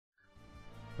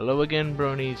Hello again,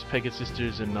 bronies,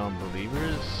 Pegasisters, and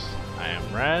non-believers. I am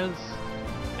Raz,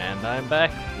 and I'm back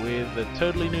with a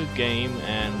totally new game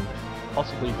and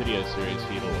possibly video series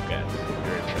for you to look at if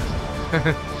you're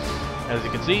interested. As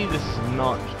you can see, this is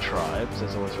not Tribes,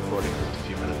 as I was recording just a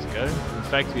few minutes ago. In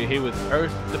fact, we're here with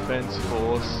Earth Defense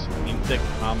Force Insect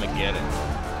Armageddon.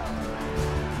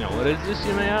 Now, what is this,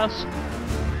 you may ask?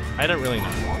 I don't really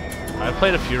know. I've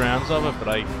played a few rounds of it, but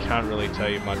I can't really tell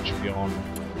you much beyond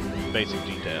basic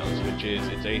details, which is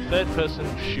it's a third-person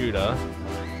shooter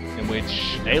in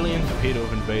which aliens appear to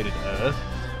have invaded Earth,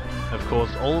 have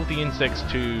caused all of the insects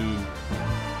to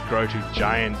grow to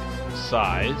giant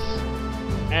size,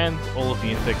 and all of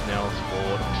the insects now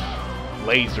sport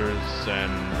lasers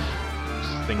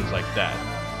and things like that.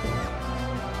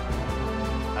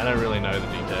 I don't really know the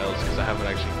details because I haven't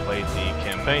actually played the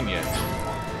campaign yet.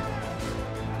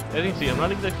 As you can see, I'm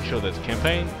not exactly sure there's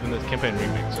campaign and there's campaign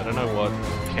remix. I don't know what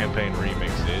campaign remix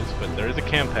is, but there is a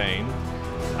campaign.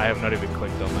 I have not even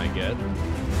clicked on that yet.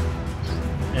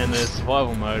 And there's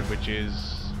survival mode, which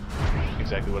is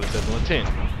exactly what it says on the tin.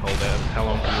 Hold out how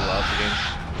long can you last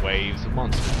against waves of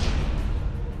monsters.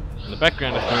 In the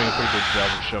background is doing a pretty good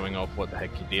job of showing off what the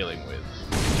heck you're dealing with.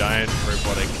 Giant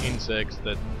robotic insects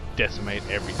that decimate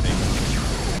everything.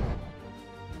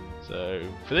 So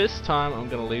for this time, I'm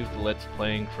going to leave the Let's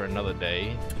Playing for another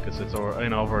day because it's already,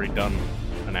 I've already done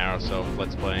an hour or so of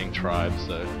Let's Playing Tribes,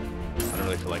 so I don't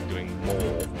really feel like doing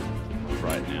more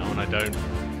right now.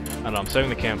 And I'm saving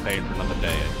the campaign for another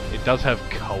day. It does have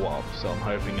co-op, so I'm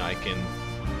hoping I can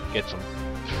get some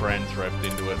friends roped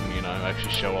into it and, you know,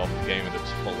 actually show off the game at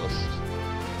its fullest.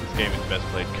 This game is best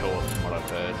played co-op from what I've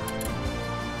heard.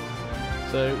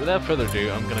 So without further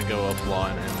ado, I'm going to go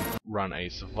offline and run a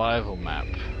survival map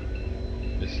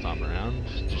this time around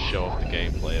to show off the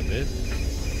gameplay a bit.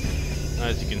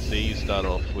 As you can see, you start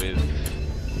off with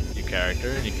your character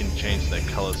and you can change their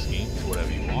color scheme to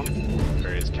whatever you want.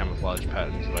 Various camouflage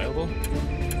patterns available. See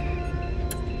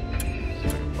if I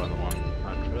can find the one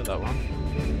I prefer, that one.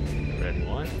 Red and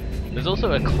white. There's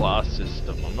also a class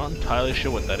system. I'm not entirely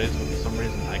sure what that is, but for some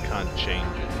reason I can't change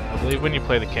it. I believe when you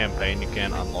play the campaign you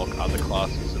can unlock other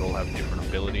classes that all have different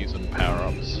abilities and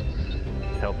power-ups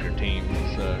help your team,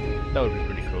 so that would be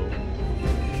pretty cool.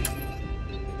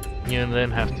 You then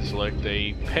have to select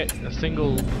a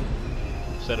single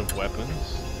set of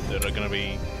weapons that are going to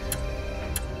be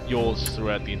yours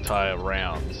throughout the entire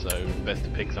round, so best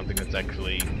to pick something that's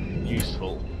actually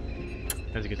useful.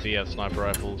 As you can see, you have sniper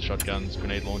rifles, shotguns,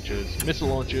 grenade launchers, missile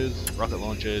launchers, rocket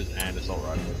launchers, and assault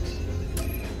rifles.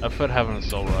 I prefer to have an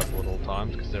assault rifle at all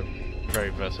times because they're very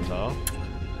versatile.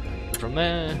 From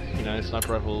there, you know,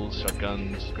 sniper rifles,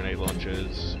 shotguns, grenade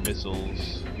launchers,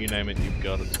 missiles, you name it, you've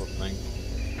got it, sort of thing.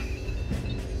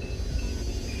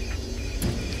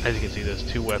 As you can see, there's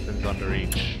 2 weapons under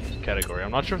each category.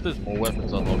 I'm not sure if there's more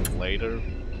weapons unlocked later.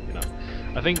 You know,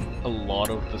 I think a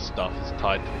lot of the stuff is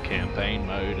tied to the campaign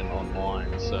mode and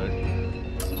online, so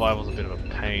survival's a bit of a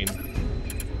pain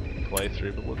to play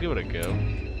through, but we'll give it a go.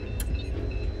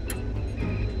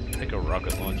 Take a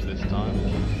rocket launch this time.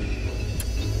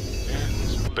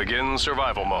 Begin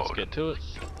survival mode. Let's get to it.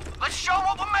 Let's show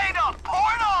what we're made of. Pour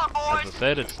it on, boys. As I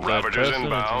said, it's third Ravagers person. It's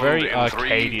inbound very in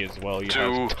arcadey 3, as well. You 2,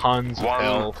 have tons of 1,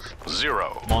 health.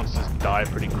 0. Monsters die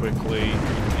pretty quickly.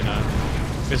 You know,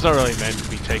 it's not really meant to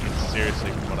be taken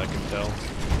seriously, from what I can tell.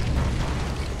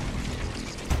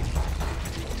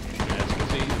 As you can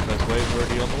see, the first wave's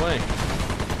already on the way.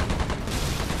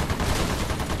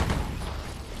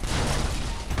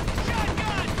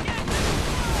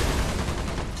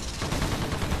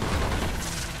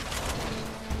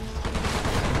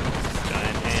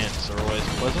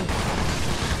 Pleasant.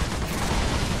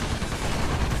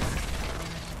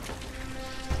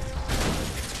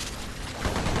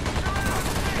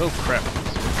 Oh crap,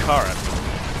 there's a car after me.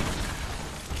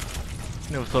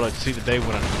 Never thought I'd see the day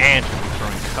when an ant would be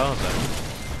throwing cars at me.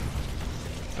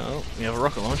 Oh, we have a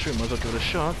rocket launcher, we might as well give it a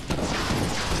shot.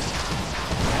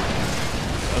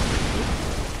 That's pretty cool.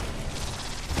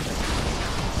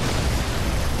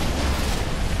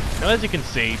 Now, as you can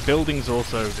see, buildings are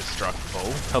also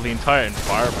destructible. How the entire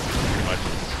environment is pretty much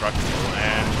destructible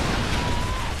and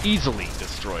easily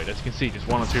destroyed. As you can see, just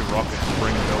 1 or 2 rockets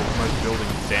bring most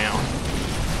buildings down.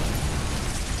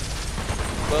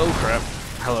 Oh crap.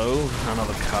 Hello,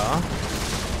 another car.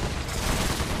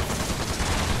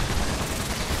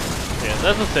 Yeah,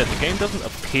 as I said, the game doesn't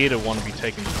appear to want to be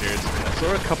taken seriously. I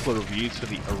saw a couple of reviews for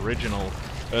the original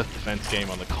Earth Defense game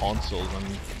on the consoles, and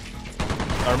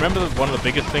I remember that one of the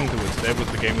biggest things that was said was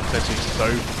the game was actually so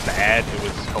bad it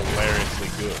was hilariously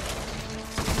good.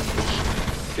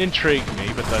 Which intrigued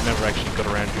me, but I never actually got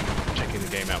around to checking the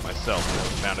game out myself. I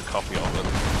found a copy of it.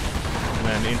 And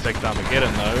then Insect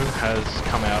Armageddon, though, has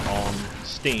come out on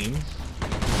Steam,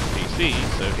 PC,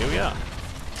 so here we are.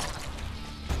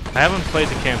 I haven't played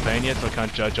the campaign yet, so I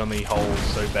can't judge on the whole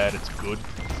so bad it's good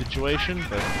situation,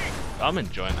 but I'm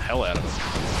enjoying the hell out of it.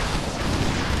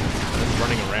 Just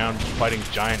running around fighting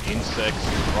giant insects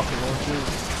with rocket launchers.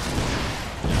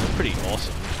 Yeah, it's pretty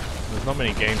awesome. There's not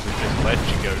many games that just let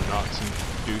you go nuts and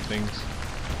do things.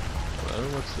 Hello,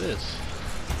 what's this?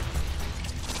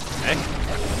 Heck.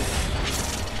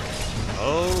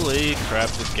 Holy crap,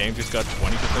 this game just got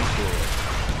 20% cooler.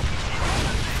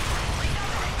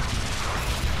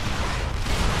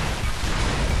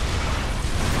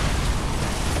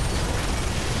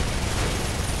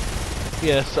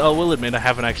 Yes, I will admit I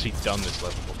haven't actually done this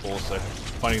level before, so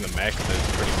finding the mech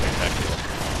is pretty spectacular.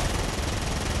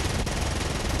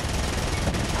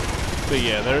 But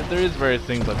yeah, there is various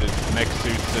things like this mech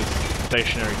suits, there's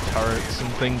stationary turrets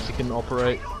and things you can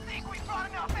operate.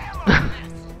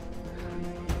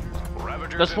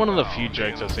 That's one of the few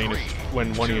jokes I've seen is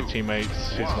when one of your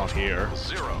teammates who's not here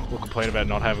will complain about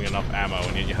not having enough ammo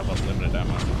and yet you have unlimited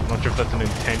ammo. I'm not sure if that's an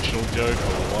intentional joke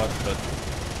or what, but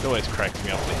it always cracks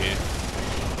me up to hear.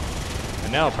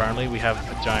 And now apparently we have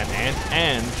a giant ant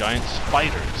and giant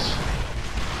spiders.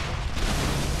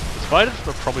 The spiders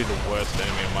are probably the worst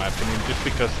enemy in my opinion, just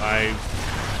because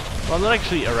well, I'm not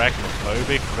actually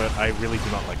arachnophobic, but I really do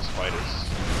not like spiders.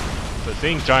 So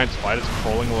seeing giant spiders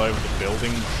crawling all over the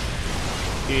buildings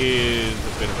is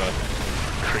a bit of a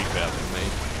creep out for me.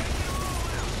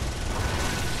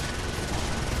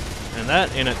 And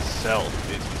that in itself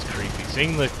is creepy.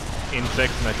 Seeing the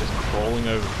insects and they're just crawling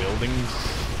over buildings,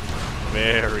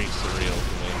 very surreal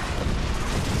to me.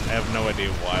 I have no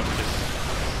idea why, but just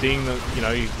seeing the, you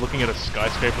know, you're looking at a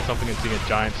skyscraper or something and seeing a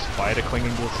giant spider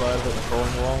clinging to the side of it and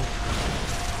crawling along,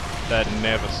 that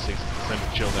never ceases to send a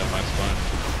chill down my spine.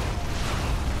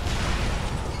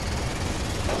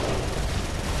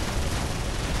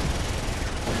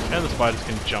 And the spiders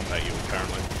can jump at you,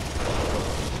 apparently.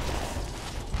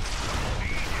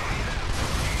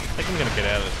 I think I'm gonna get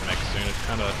out of this mech soon, it's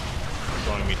kinda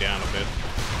slowing me down a bit.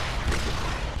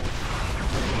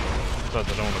 Besides,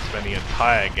 I don't want to spend the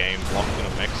entire game locked in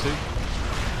a mech suit.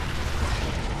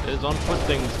 There's on-foot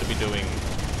things to be doing.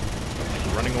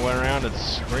 Like running away around and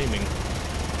screaming.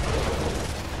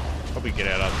 Probably get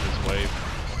out after this wave.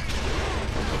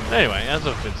 Anyway, as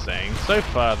I've been saying, so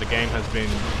far the game has been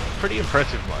pretty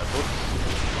impressive in my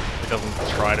books. It doesn't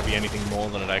try to be anything more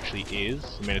than it actually is.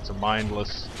 I mean, it's a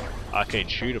mindless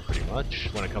arcade shooter pretty much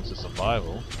when it comes to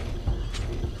survival.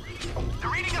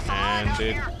 And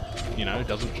it, you know,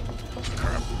 doesn't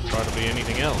try to be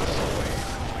anything else.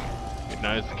 It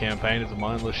knows the campaign is a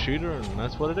mindless shooter and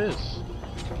that's what it is.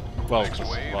 Well, it's a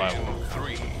survival.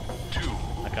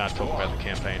 I can't talk about the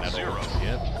campaign at all just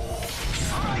yet.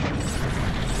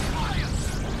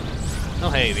 Oh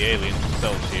hey, the aliens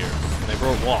themselves here. And they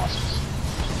brought wasps.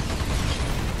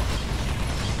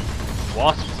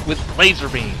 Wasps with laser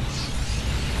beams!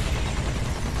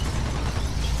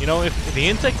 You know, if the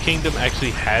Insect Kingdom actually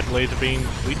had laser beams,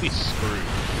 we'd be screwed.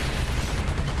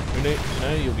 You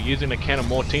know, you'll be using a can of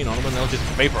Mortine on them and they'll just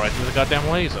vaporize with a goddamn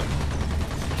laser.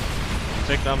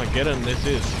 Insect Armageddon this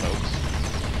is, folks.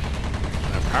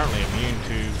 And apparently immune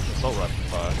to assault rifle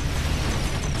fire.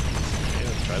 Yeah,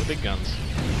 let's try the big guns.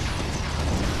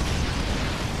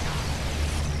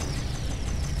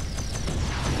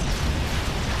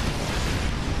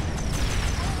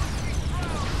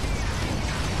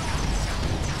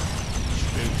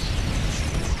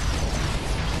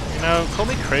 Now, call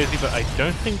me crazy, but I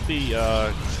don't think the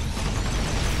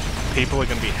people are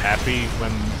going to be happy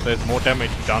when there's more damage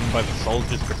done by the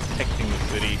soldiers protecting the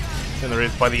city than there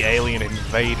is by the alien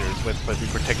invaders we're supposed to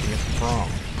be protecting it from.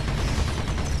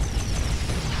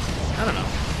 I don't know.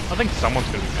 I think someone's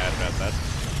going to be mad about that.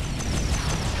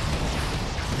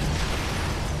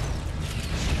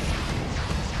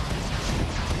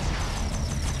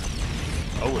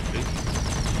 Oh, would be.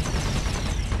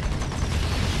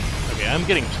 Okay, I'm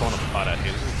getting torn apart out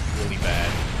here. This is really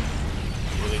bad.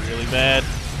 Really, really bad.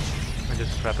 I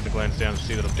just happened to glance down and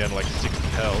see that I'm down to like 60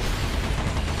 health.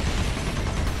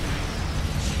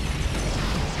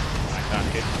 I can't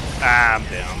hit. Ah, I'm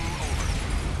down.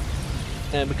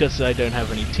 And because I don't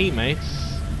have any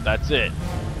teammates, that's it.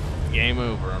 Game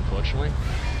over, unfortunately.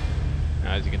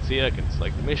 Now, as you can see, I can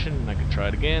select the mission, and I can try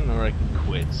it again, or I can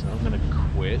quit. So I'm gonna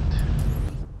quit.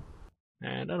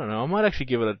 And I don't know, I might actually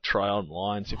give it a try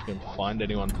online, see if we can find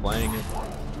anyone playing it.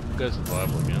 We'll go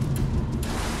survival again.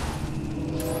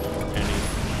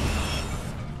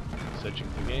 Searching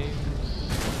for games.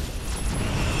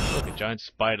 Look, a giant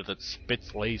spider that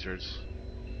spits lasers.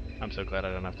 I'm so glad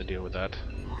I don't have to deal with that.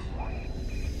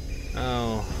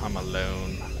 Oh, I'm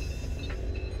alone.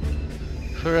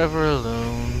 Forever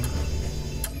alone.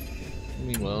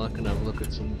 Meanwhile, I can have a look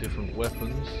at some different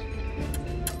weapons.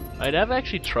 I'd have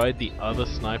actually tried the other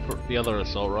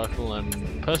assault rifle,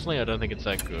 and personally I don't think it's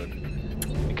that good.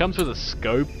 It comes with a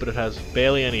scope, but it has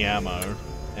barely any ammo,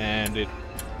 and it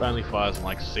only fires in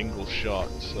like single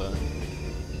shots, so...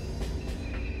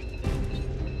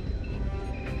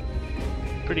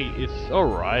 It's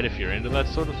alright if you're into that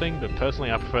sort of thing, but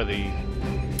personally I prefer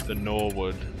the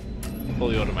Norwood.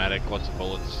 Fully automatic, lots of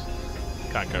bullets,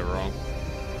 can't go wrong.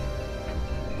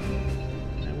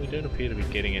 And we don't appear to be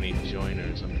getting any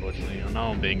joiners, unfortunately. I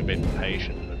know I'm being a bit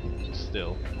impatient, but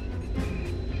still.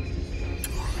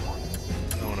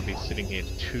 I don't want to be sitting here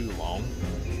too long.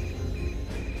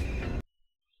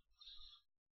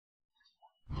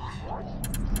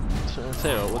 So I'll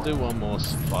tell you what, we'll do one more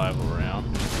survival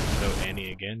round. Go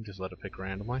any again, just let it pick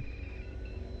randomly.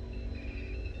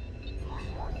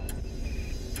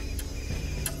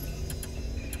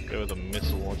 Go with a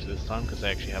missile launcher this time because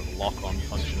they actually have lock-on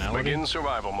functionality. Begin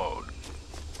survival mode.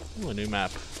 Ooh, a new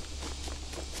map.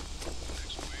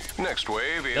 Next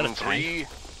wave in 3,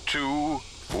 2,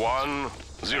 1,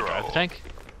 0. Drive the tank.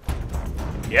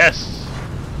 Yes!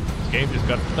 This game just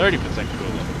got 30%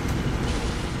 cooler.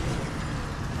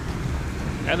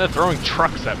 And they're throwing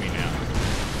trucks at me now.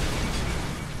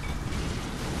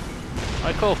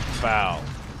 I call foul.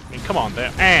 I mean, come on,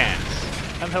 they're ants.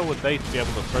 How the hell would they be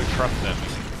able to throw trucks at me?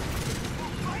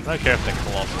 I don't care if they're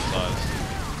colossal size.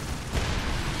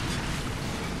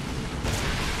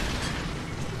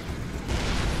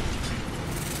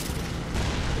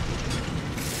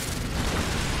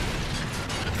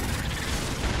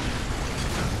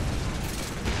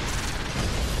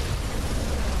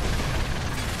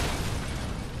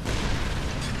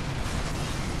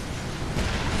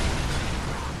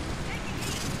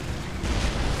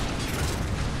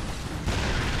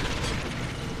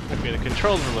 Okay, the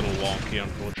controls are a little wonky,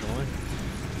 unfortunately.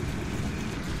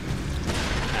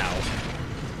 Ow.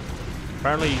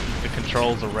 Apparently, the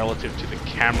controls are relative to the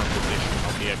camera position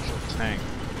of the actual tank.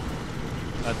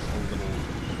 That's a little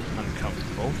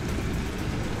uncomfortable.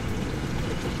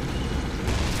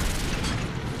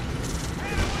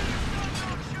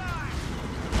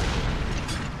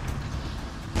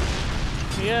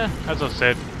 Yeah, as I've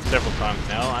said several times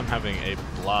now, I'm having a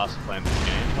blast playing this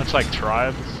game. Much like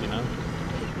Tribes, you know.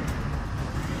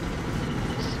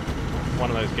 One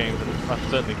of those games that I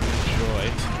certainly enjoy.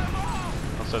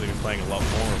 I'll certainly be playing a lot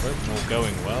more of it, all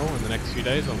going well. In the next few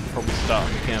days I'll probably start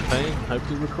the campaign and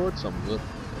hopefully record some of it.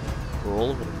 Or all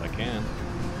of it if I can.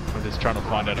 I'm just trying to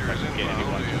find out if I can get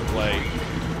anyone to play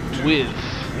with,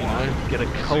 you know, get a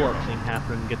co-op thing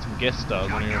happen, get some guest stars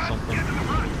on here or something.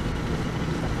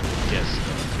 Guest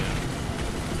stars, yeah.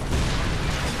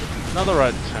 Another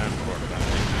right term for it, I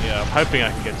think. Yeah, I'm hoping I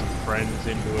can get some friends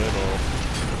into it, or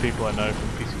people I know from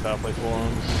PC Powerplay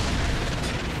forums.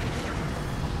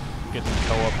 Get some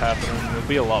co-op happening. It would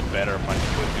be a lot better if I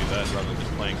could do that rather than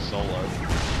just playing solo.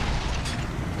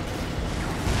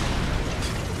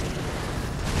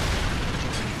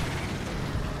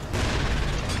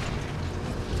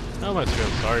 I almost feel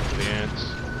sorry for the ants.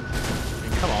 I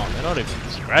mean, come on, they're not even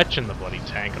scratching the bloody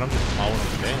tank and I'm just mowing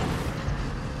them down.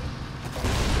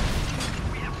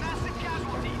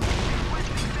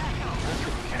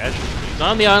 Casualties.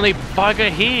 I'm the only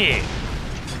bugger here!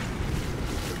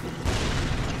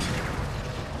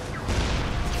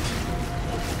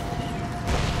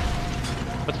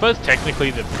 I suppose technically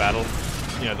the battle,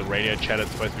 you know, the radio chat is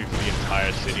supposed to be for the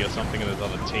entire city or something, and there's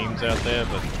other teams out there,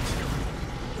 but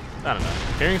I don't know.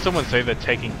 Hearing someone say they're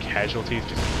taking casualties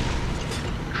just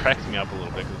cracks me up a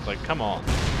little bit, because it's like, come on.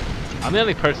 I'm the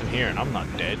only person here and I'm not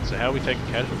dead, so how are we taking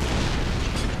casualties?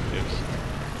 Oops.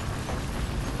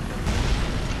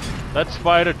 That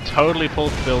spider totally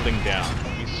pulled the building down.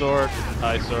 You saw it,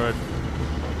 I saw it.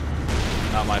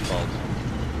 Not my fault.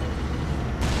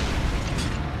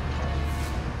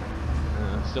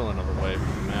 Still another wave of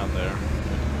them out there.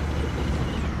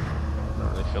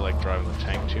 Don't really feel like driving the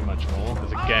tank too much more,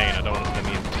 because again, I don't want to spend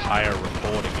the entire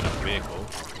recording in a vehicle.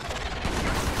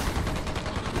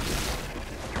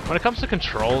 When it comes to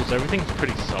controls, everything's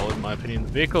pretty solid in my opinion.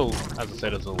 The vehicle, as I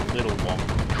said, is a little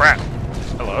wonky. Crap!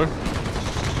 Hello?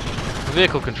 The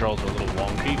vehicle controls are a little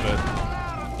wonky, but,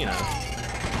 you know,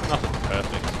 nothing's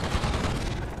perfect.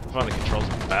 I find the controls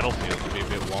of the battlefield to be a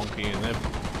bit wonky, and they're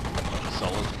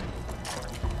solid.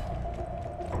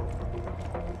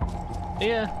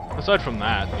 Yeah, aside from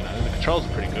that, you know, the controls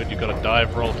are pretty good. You've got a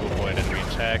dive roll to avoid enemy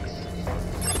attacks.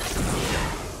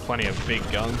 Plenty of big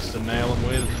guns to nail them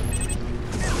with.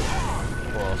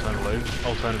 Or alternatively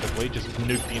alternatively, just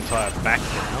nuke the entire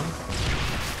background.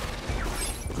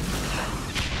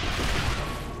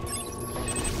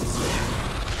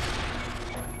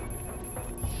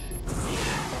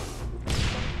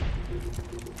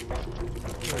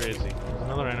 Where is he? There's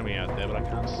another enemy out there, but I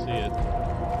can't see it.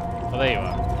 Oh, there you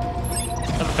are.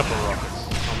 Have a couple of rockets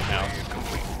on the house.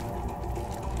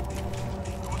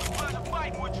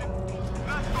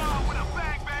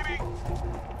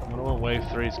 I wonder what wave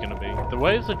 3 is going to be. The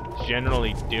waves are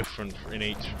generally different in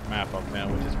each map up now,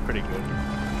 which is pretty good.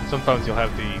 Sometimes you'll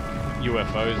have the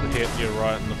UFOs that hit you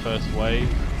right in the first wave,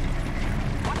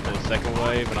 or the second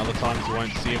wave, and other times you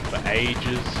won't see them for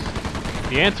ages.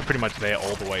 The ants are pretty much there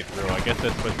all the way through. I guess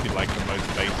they're supposed to be like the most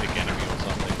basic enemy or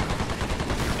something.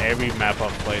 Every map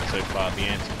I've played so far, the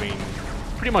ants have been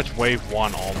pretty much wave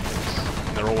 1 onwards,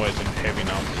 and they're always in heavy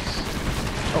numbers.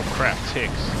 Oh crap,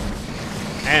 ticks.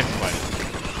 Ant spiders.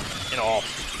 Get off.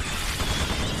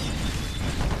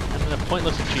 And a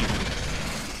pointless achievement.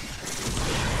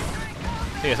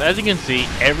 So yes, as you can see,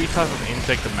 every type of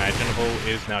insect imaginable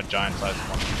is now giant-sized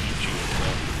monsters you choose,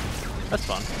 so that's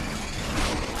fun.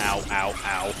 Ow, ow,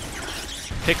 ow.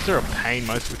 Ticks are a pain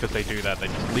mostly because they do that. They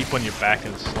just leap on your back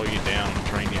and slow you down and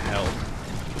drain your health.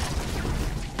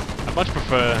 I much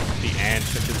prefer the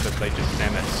ants because they just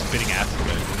stand there spitting acid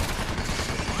at you.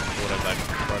 Whatever that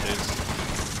crud is.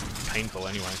 Painful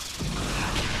anyway.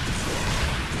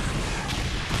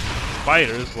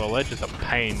 Spiders, well, they're just a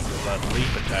pain with that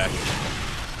leap attack.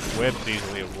 Web's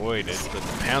easily avoided, but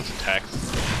the pounce attacks.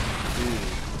 Ooh.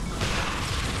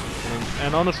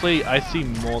 And honestly, I see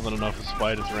more than enough of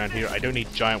spiders around here. I don't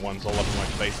need giant ones all up in my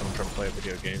face when I'm trying to play a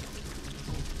video game.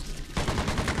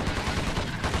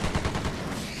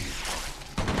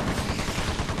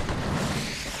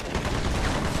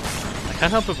 I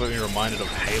can't help but be reminded of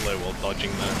Halo while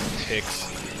dodging the ticks.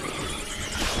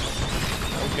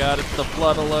 Oh god, it's the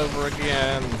flood all over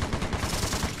again.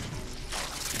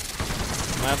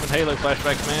 I'm having Halo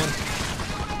flashbacks, man.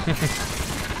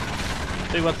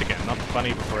 See, once again, not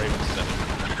funny before I even said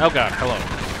it. Oh god, hello.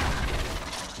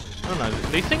 I don't know,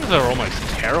 these things are almost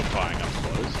terrifying up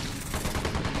close.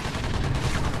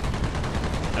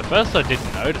 At first I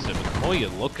didn't notice it, but the more you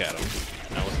look at them,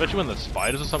 you know, especially when the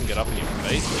spiders or something get up in your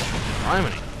face,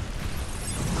 criminy.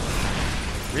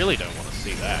 Really don't want to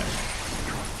see that.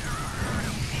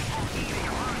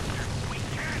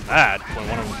 Bad when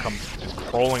one of them comes just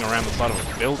crawling around the side of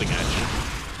a building at you.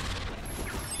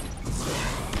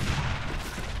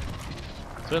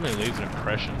 Certainly leaves an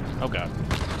impression. Oh god.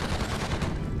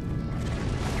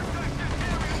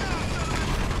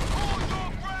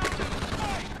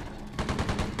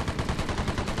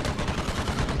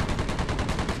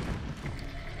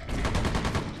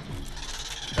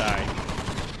 Die.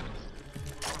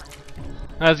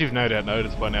 As you've no doubt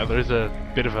noticed by now, there is a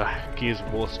bit of a Gears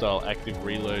of War style active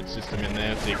reload system in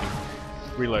there, so you can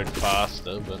reload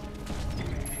faster, but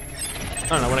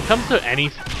I don't know, when it comes to any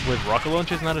with rocket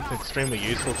launchers and that, it's extremely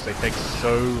useful because they take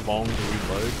so long to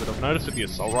reload, but I've noticed with the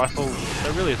assault rifle,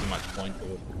 there really isn't much point to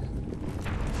it.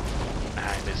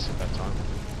 Ah, I missed it that time.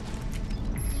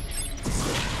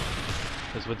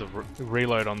 Because with the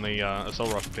reload on the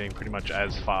assault rifle being pretty much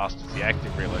as fast as the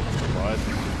active reload can provide,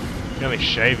 you're only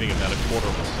shaving about a quarter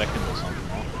of a second or something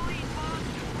more.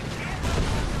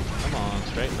 Come on,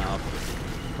 straighten up.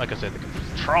 Like I said, the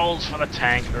controls for the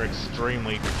tank are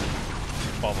extremely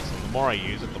bothersome. The more I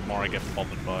use it, the more I get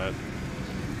bothered by it.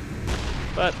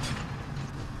 But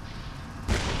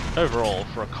overall,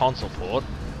 for a console port,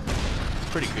 it's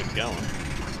pretty good going.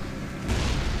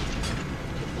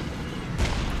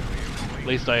 At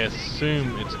least I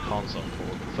assume it's a console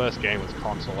port. The first game was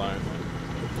console only.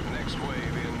 Next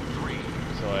wave in 3.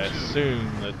 So I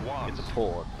assume that it's a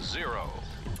port. 0.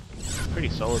 Pretty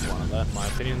solid one of that, in my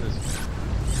opinion.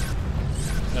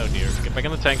 Oh dear, get back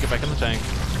in the tank, get back in the tank.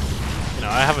 You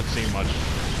know, I haven't seen much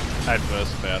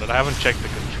adverse about it. I haven't checked the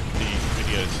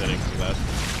video settings for that.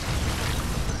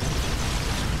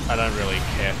 I don't really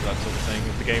care for that sort of thing.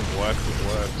 If the game works, it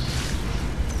works.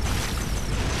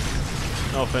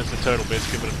 No offense to Total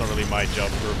Biscuit, but it's not really my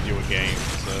job to review a game,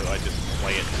 so I just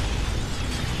play it.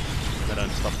 I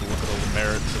don't stop to look at all the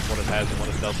merits of what it has and what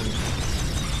it doesn't.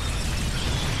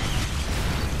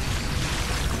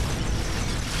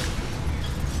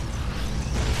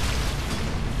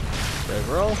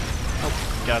 Overall, oh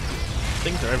god,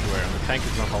 things are everywhere and the tank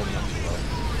is not holding up too well.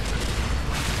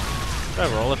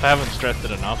 Overall, if I haven't stressed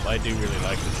it enough, I do really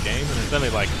like this game, and it's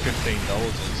only like $15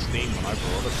 on Steam when I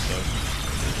bought it, so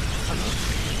I don't know.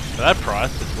 For that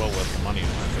price, it's well worth the money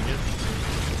in my opinion.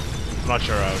 I'm not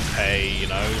sure I would pay, you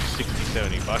know,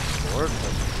 60-70 bucks for it,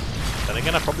 but then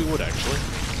again I probably would actually.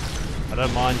 I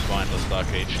don't mind mindless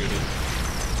arcade shooters.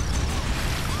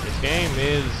 This game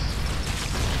is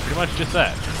pretty much just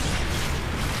that.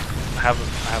 I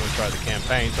haven't tried the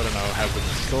campaign, so I don't know how good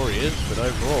the story is, but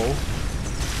overall,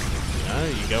 you know,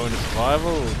 you go into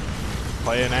survival,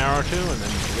 play an hour or two, and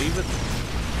then leave it.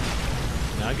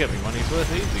 You know, get me money's worth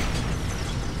easy.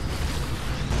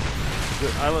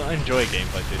 I enjoy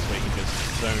games like this where you can just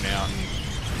zone out and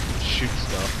shoot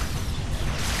stuff.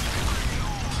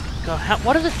 God,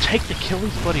 what does it take to kill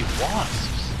these bloody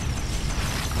wasps?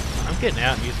 I'm getting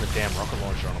out and using the damn rocket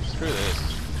launcher on them. Screw this.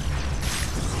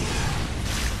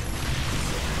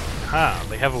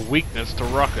 They have a weakness to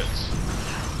rockets.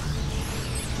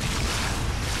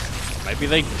 Maybe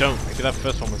they don't. Maybe that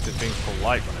first one was just being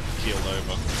polite when it keeled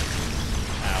over.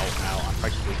 Ow, ow, I'm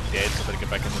practically dead, so I better get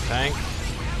back in the tank.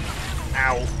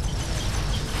 Ow.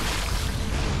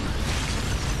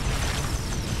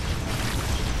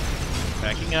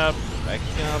 Backing up,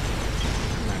 backing up.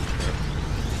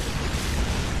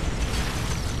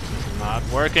 This is not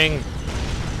working.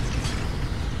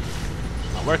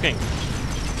 Not working.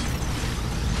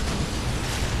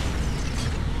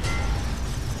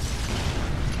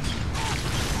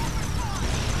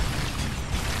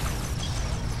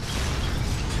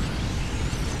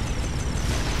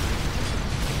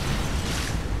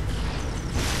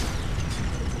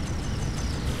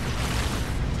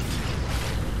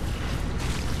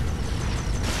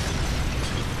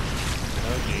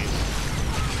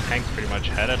 Tank's pretty much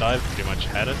had it, I've pretty much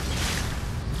had it.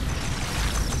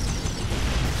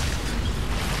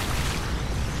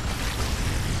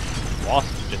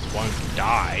 Wasp just won't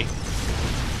die.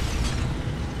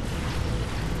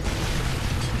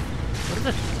 What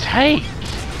does it take?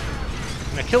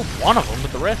 I mean, I killed one of them,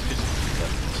 but the rest is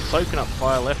soaking up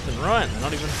fire left and right, and they're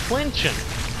not even flinching.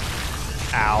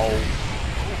 Ow.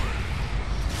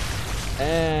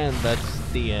 And that's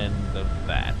the end of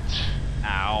that.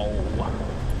 Ow.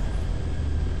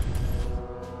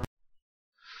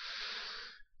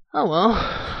 Oh well,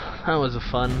 that was a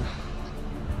fun,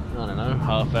 I don't know,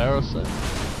 half hour or so. I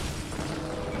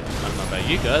don't know about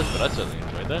you guys, but I certainly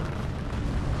enjoyed that.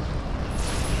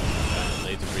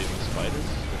 Laser breathing spiders.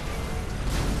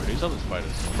 Produce other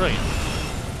spiders. Brilliant.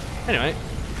 Anyway,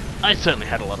 I certainly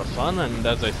had a lot of fun, and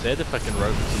as I said, if I can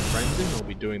rope some friends in, I'll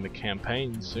be doing the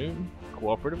campaign soon,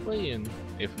 cooperatively, and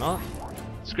if not,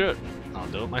 screw it, I'll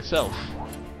do it myself.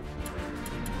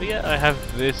 But yeah, I have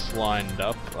this lined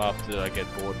up after I get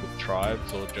bored with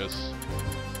tribes, or just,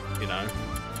 you know,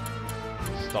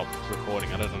 stop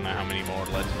recording. I don't know how many more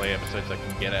Let's Play episodes I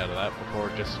can get out of that before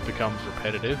it just becomes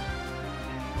repetitive.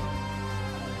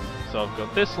 So I've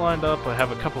got this lined up. I have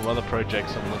a couple of other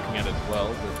projects I'm looking at as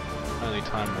well, but only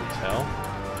time will tell.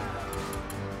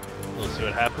 We'll see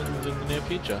what happens in the near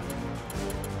future.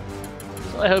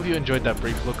 So I hope you enjoyed that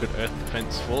brief look at Earth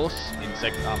Defense Force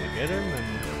Insect Armageddon,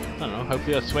 and I don't know,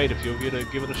 hopefully I swayed a few of you to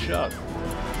give it a shot.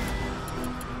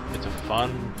 It's a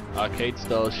fun,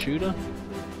 arcade-style shooter.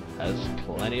 Has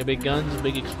plenty of big guns and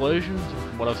big explosions.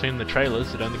 From what I've seen in the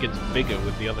trailers, it only gets bigger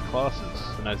with the other classes,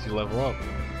 and as you level up.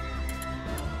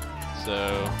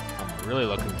 So, I'm really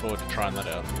looking forward to trying that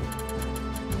out.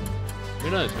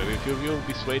 Who knows, maybe a few of you will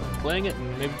be swayed playing it,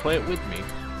 and maybe play it with me.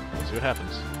 We'll see what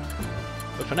happens.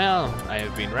 But for now, I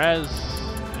have been Raz,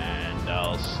 and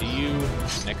I'll see you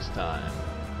next time.